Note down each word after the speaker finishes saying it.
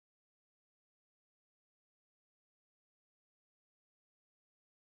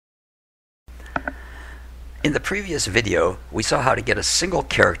In the previous video, we saw how to get a single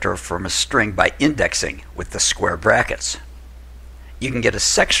character from a string by indexing with the square brackets. You can get a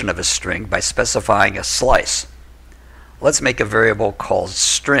section of a string by specifying a slice. Let's make a variable called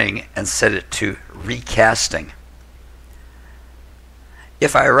string and set it to recasting.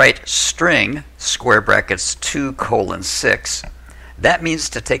 If I write string square brackets 2:6, that means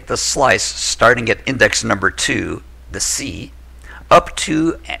to take the slice starting at index number 2, the C, up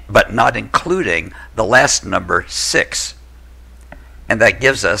to but not including the last number 6. And that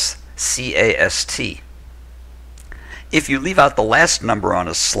gives us CAST. If you leave out the last number on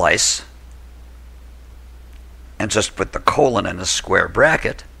a slice and just put the colon in a square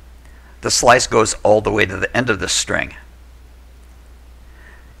bracket, the slice goes all the way to the end of the string.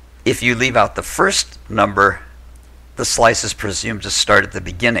 If you leave out the first number, the slice is presumed to start at the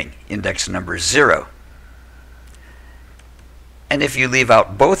beginning, index number 0. And if you leave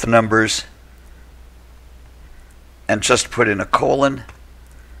out both numbers and just put in a colon,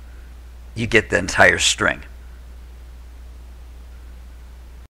 you get the entire string.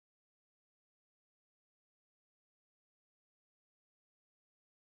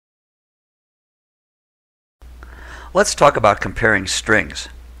 Let's talk about comparing strings.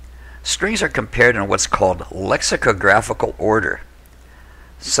 Strings are compared in what's called lexicographical order.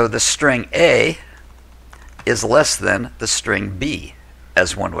 So the string A is less than the string B,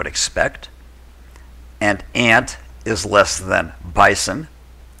 as one would expect, and ant is less than bison,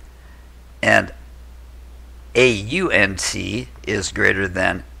 and AUNT is greater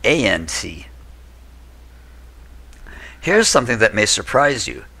than ANT. Here's something that may surprise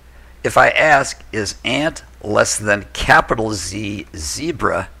you. If I ask, is ant less than capital Z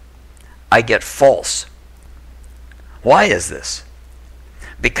zebra, I get false. Why is this?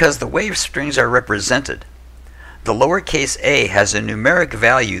 Because the way strings are represented, the lowercase a has a numeric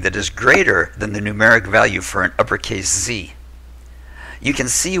value that is greater than the numeric value for an uppercase Z. You can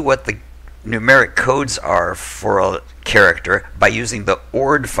see what the numeric codes are for a character by using the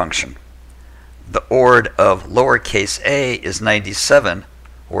ORD function. The ORD of lowercase a is 97,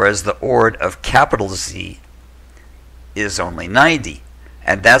 whereas the ORD of capital Z is only 90.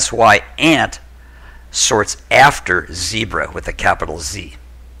 And that's why ant sorts after zebra with a capital Z.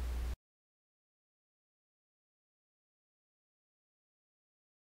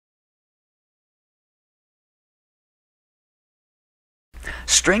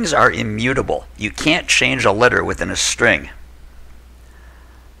 Strings are immutable. You can't change a letter within a string.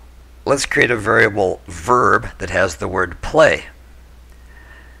 Let's create a variable verb that has the word play.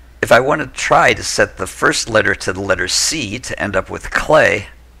 If I want to try to set the first letter to the letter C to end up with clay,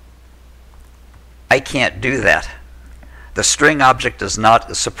 I can't do that. The string object does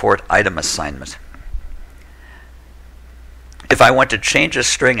not support item assignment. If I want to change a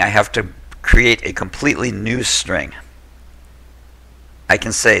string, I have to create a completely new string. I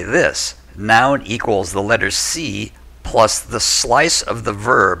can say this: noun equals the letter C plus the slice of the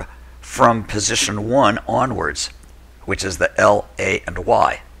verb from position 1 onwards, which is the L, A, and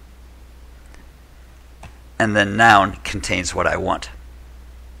Y. And then noun contains what I want.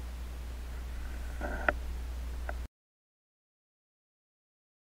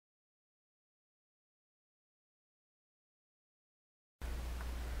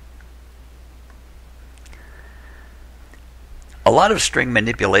 A lot of string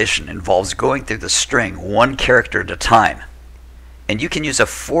manipulation involves going through the string one character at a time, and you can use a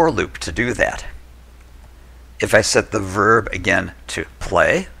for loop to do that. If I set the verb again to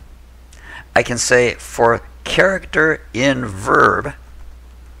play, I can say for character in verb,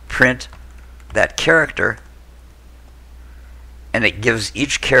 print that character, and it gives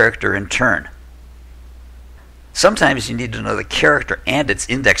each character in turn. Sometimes you need to know the character and its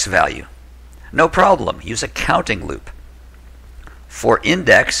index value. No problem, use a counting loop. For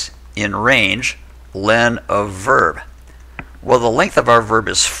index in range, len of verb. Well, the length of our verb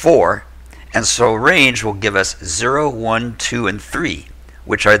is 4, and so range will give us 0, 1, 2, and 3,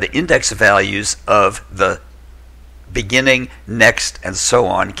 which are the index values of the beginning, next, and so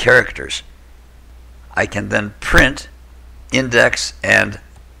on characters. I can then print index and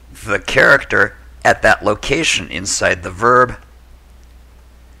the character at that location inside the verb,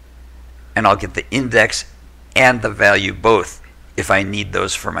 and I'll get the index and the value both if I need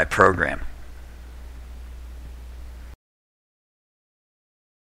those for my program.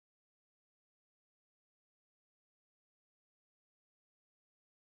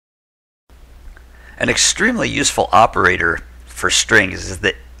 An extremely useful operator for strings is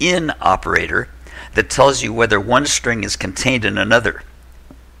the in operator that tells you whether one string is contained in another.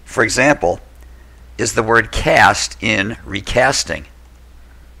 For example, is the word cast in recasting?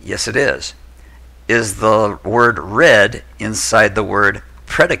 Yes, it is. is the word red inside the word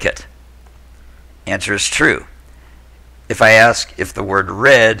predicate? Answer is true. If I ask if the word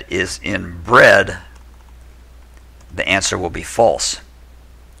red is in bread, the answer will be false.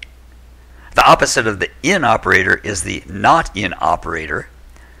 The opposite of the in operator is the not in operator.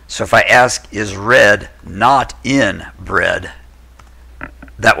 So if I ask, is red not in bread,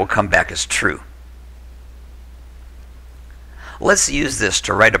 that will come back as true. Let's use this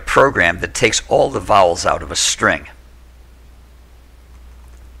to write a program that takes all the vowels out of a string.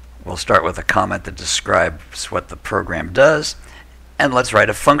 We'll start with a comment that describes what the program does, and let's write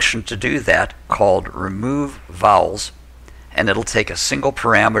a function to do that called remove vowels, and it'll take a single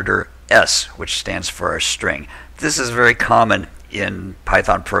parameter s, which stands for our string. This is very common in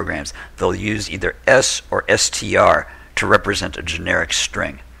Python programs. They'll use either s or str to represent a generic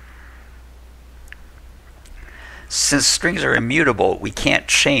string. Since strings are immutable, we can't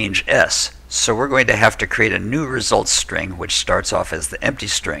change s, so we're going to have to create a new results string which starts off as the empty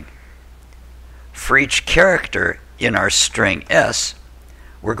string. For each character in our string s,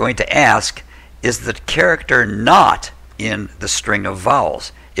 we're going to ask, is the character not in the string of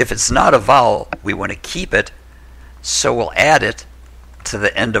vowels? If it's not a vowel, we want to keep it, so we'll add it to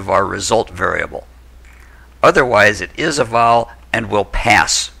the end of our result variable. Otherwise, it is a vowel and we'll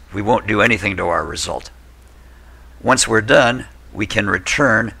pass. We won't do anything to our result. Once we're done, we can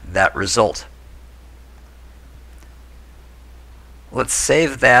return that result. Let's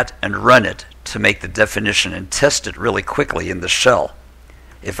save that and run it to make the definition and test it really quickly in the shell.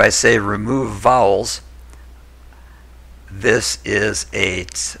 If I say remove vowels, this is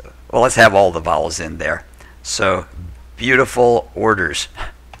well, let's have all the vowels in there. So beautiful orders.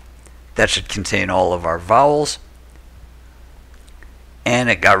 That should contain all of our vowels, and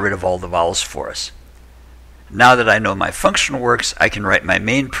it got rid of all the vowels for us. Now that I know my function works, I can write my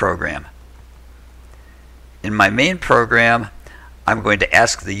main program. In my main program, I'm going to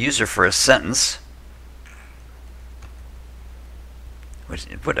ask the user for a sentence, which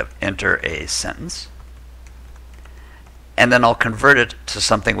would enter a sentence, and then I'll convert it to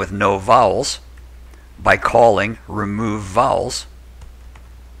something with no vowels by calling remove vowels,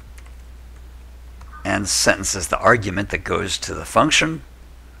 and sentence is the argument that goes to the function,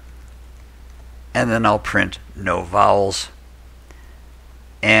 and then I'll print no vowels,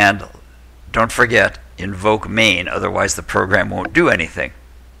 and don't forget, invoke main, otherwise the program won't do anything.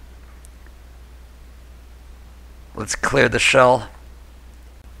 Let's clear the shell,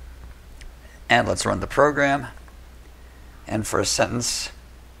 and let's run the program. And for a sentence,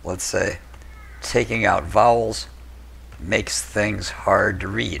 let's say, taking out vowels makes things hard to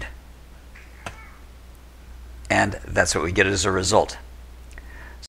read. And that's what we get as a result.